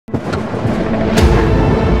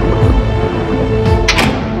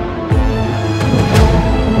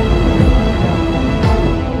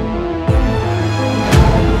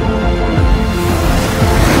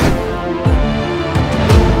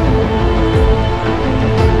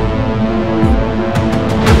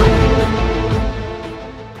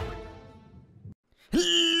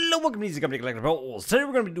Welcome to Easy Company Collectibles. Today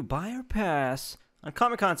we're going to do Buy or Pass on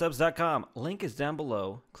ComicConcepts.com. Link is down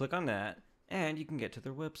below. Click on that, and you can get to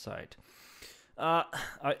their website.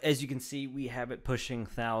 As you can see, we have it pushing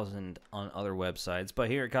 1,000 on other websites, but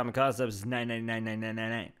here at Comic Concepts is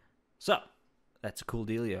 $9.99. So that's a cool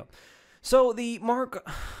dealio. So the Mark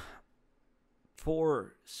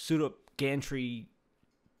IV suit up Gantry,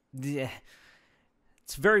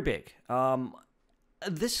 it's very big.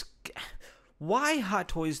 Why Hot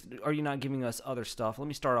Toys are you not giving us other stuff? Let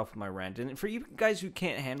me start off with my rant. And for you guys who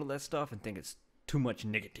can't handle that stuff and think it's too much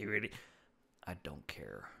negativity, I don't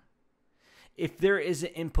care. If there is an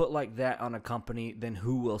input like that on a company, then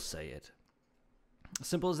who will say it?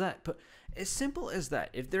 Simple as that. But as simple as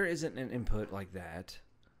that, if there isn't an input like that,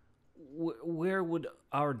 where would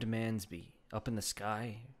our demands be? Up in the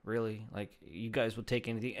sky? Really? Like, you guys would take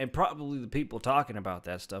anything. And probably the people talking about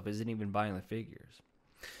that stuff isn't even buying the figures.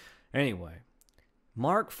 Anyway,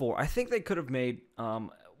 Mark IV, I think they could have made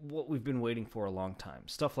what we've been waiting for a long time.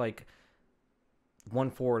 Stuff like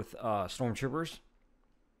 1/4 Stormtroopers.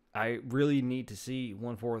 I really need to see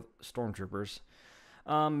 1/4 Stormtroopers.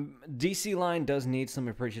 DC line does need some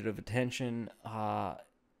appreciative attention.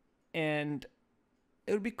 And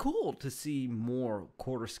it would be cool to see more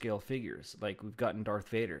quarter scale figures like we've gotten Darth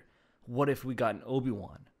Vader. What if we got an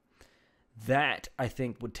Obi-Wan? That, I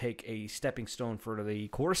think, would take a stepping stone for the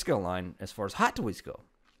quarter scale line as far as Hot Toys go.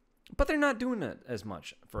 But they're not doing it as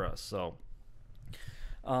much for us. So,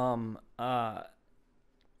 I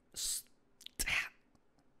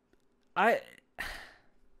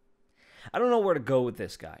don't know where to go with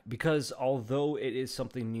this guy. Because although it is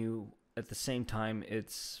something new, at the same time,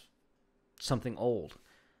 it's something old.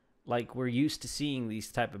 Like, we're used to seeing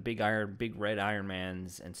these type of big red Iron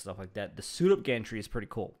Mans and stuff like that. The suit-up Gantry is pretty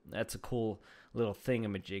cool. That's a cool little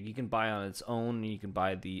thingamajig. You can buy on its own, and you can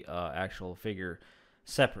buy the actual figure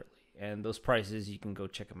separately. And those prices, you can go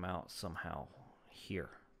check them out somehow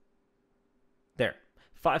here. There.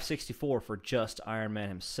 $564 for just Iron Man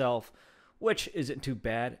himself, which isn't too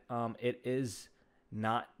bad. It is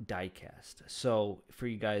not die-cast. So, for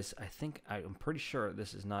you guys, I'm pretty sure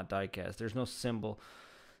this is not die-cast. There's no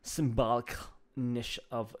symbolic niche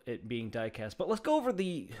of it being die-cast. But let's go over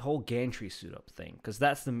the whole Gantry suit-up thing, because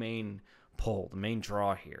that's the main pull, the main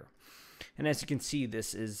draw here. And as you can see,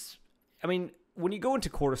 this is, I mean, when you go into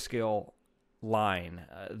quarter scale line,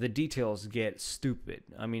 the details get stupid.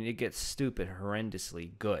 I mean, it gets stupid,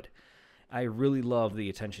 horrendously good. I really love the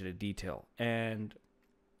attention to detail. And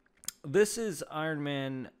this is Iron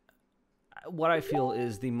Man, what I feel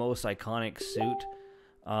is the most iconic suit.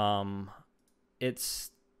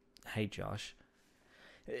 Hey, Josh.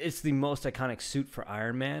 It's the most iconic suit for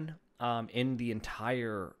Iron Man in the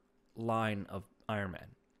entire line of Iron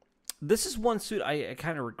Man. This is one suit I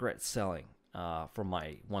kind of regret selling from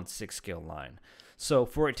my 1/6 scale line. So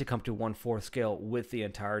for it to come to 1/4 scale with the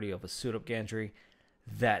entirety of a suit-up Gantry,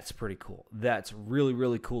 that's pretty cool. That's really,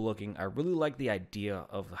 really cool looking. I really like the idea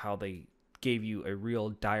of how they gave you a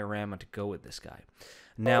real diorama to go with this guy.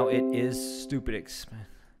 Now, it is stupid expensive.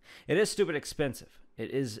 It is stupid expensive.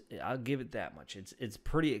 It is. I'll give it that much. It's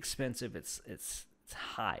pretty expensive. It's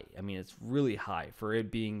high. I mean, it's really high for it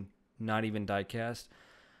being not even die-cast.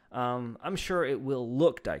 I'm sure it will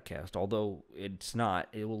look die-cast, although it's not.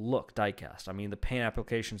 It will look die-cast. I mean, the paint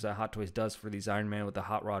applications that Hot Toys does for these Iron Man with the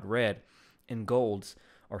Hot Rod Red and golds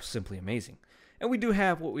are simply amazing. And we do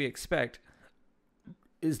have what we expect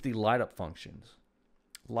is the light-up functions.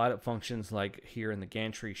 Light-up functions like here in the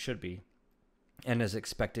Gantry should be. And as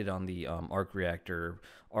expected on the arc reactor,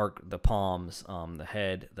 the palms, the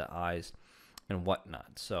head, the eyes, and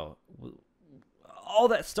whatnot. So all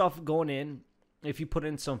that stuff going in, if you put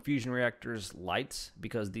in some fusion reactors lights,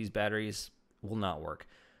 because these batteries will not work.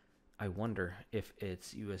 I wonder if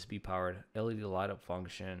it's USB powered. LED light up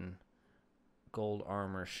function, gold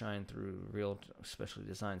armor, shine through real specially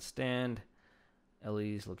designed stand,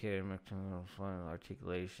 LEDs located in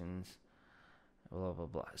articulations. Blah, blah,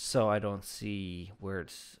 blah. So I don't see where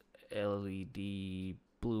it's LED,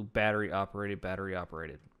 blue, battery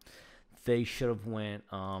operated. They should have went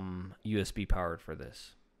USB powered for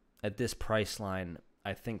this. At this price line,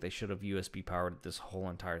 I think they should have USB powered this whole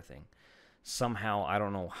entire thing. Somehow, I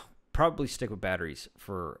don't know, probably stick with batteries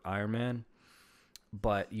for Iron Man,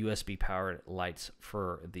 but USB powered lights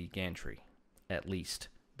for the Gantry, at least.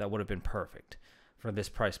 That would have been perfect. For this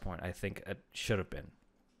price point, I think it should have been.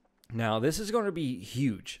 Now, this is going to be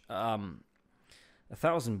huge.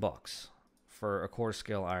 $1,000 for a quarter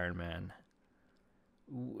scale Iron Man.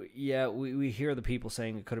 We hear the people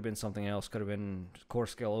saying it could have been something else. Could have been quarter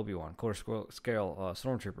scale Obi-Wan, quarter scale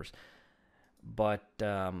Stormtroopers. But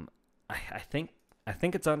I think I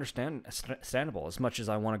think it's understandable. As much as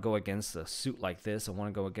I want to go against a suit like this, I want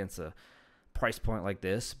to go against a price point like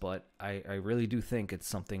this, but I really do think it's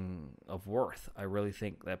something of worth. I really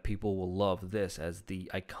think that people will love this as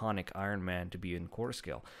the iconic Iron Man to be in quarter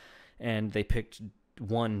scale. And they picked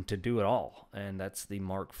one to do it all, and that's the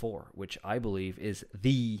Mark IV, which I believe is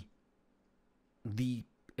the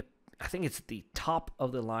I think it's the top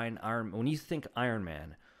of the line Iron. When you think Iron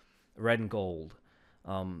Man, red and gold,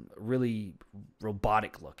 really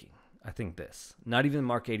robotic looking, I think this. Not even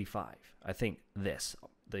Mark 85. I think this,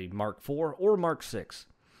 the Mark IV or Mark VI.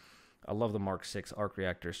 I love the Mark VI arc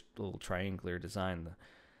reactor's little triangular design.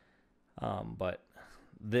 But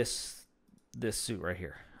this suit right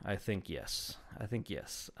here, I think yes. I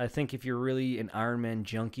think if you're really an Iron Man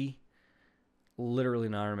junkie, literally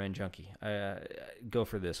an Iron Man junkie, go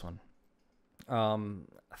for this one.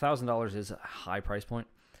 $1,000 is a high price point,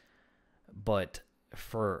 but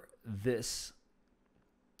for this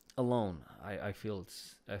alone, I feel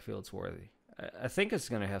it's worthy. I think it's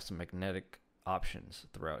gonna have some magnetic options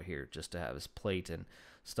throughout here, just to have his plate and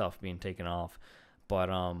stuff being taken off. But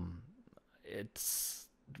it's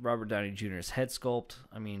Robert Downey Jr.'s head sculpt.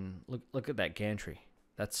 I mean, look at that gantry.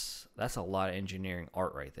 That's a lot of engineering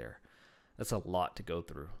art right there. That's a lot to go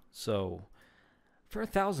through. So for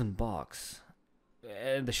 $1,000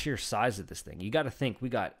 and the sheer size of this thing, you got to think we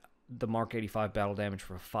got the Mark 85 battle damage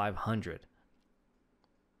for $500.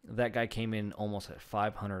 That guy came in almost at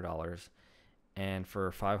 $500, and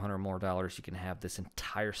for $500 more, you can have this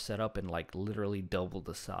entire setup in like literally double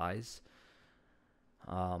the size.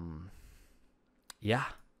 Yeah,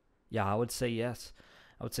 I would say yes.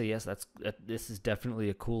 This is definitely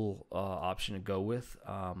a cool option to go with.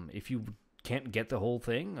 If you can't get the whole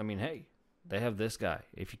thing, I mean, hey, they have this guy.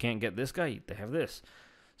 If you can't get this guy, they have this.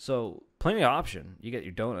 So plenty of option. You get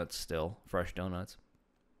your donuts still, fresh donuts.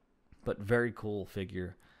 But very cool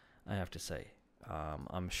figure, I have to say.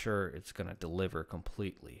 I'm sure it's going to deliver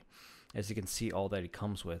completely. As you can see, all that he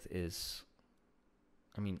comes with is,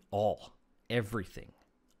 I mean, everything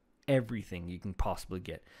you can possibly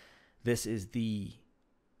get. This is the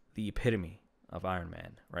epitome of Iron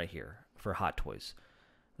Man right here for Hot Toys.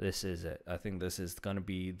 This is it. I think this is going to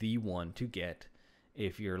be the one to get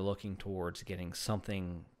if you're looking towards getting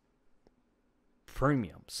something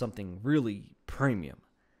premium, something really premium.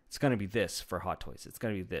 It's going to be this for Hot Toys. It's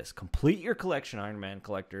going to be this. Complete your collection, Iron Man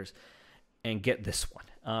collectors, and get this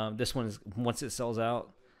one. This one is, once it sells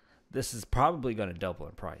out, this is probably going to double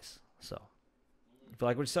in price. So, if you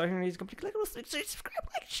like what you saw here, please subscribe,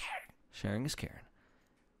 like, share. Sharing is caring.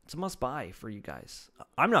 It's a must-buy for you guys.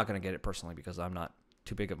 I'm not going to get it personally because I'm not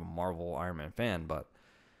too big of a Marvel Iron Man fan, but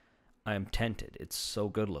I am tempted. It's so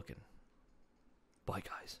good looking. Bye,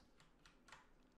 guys.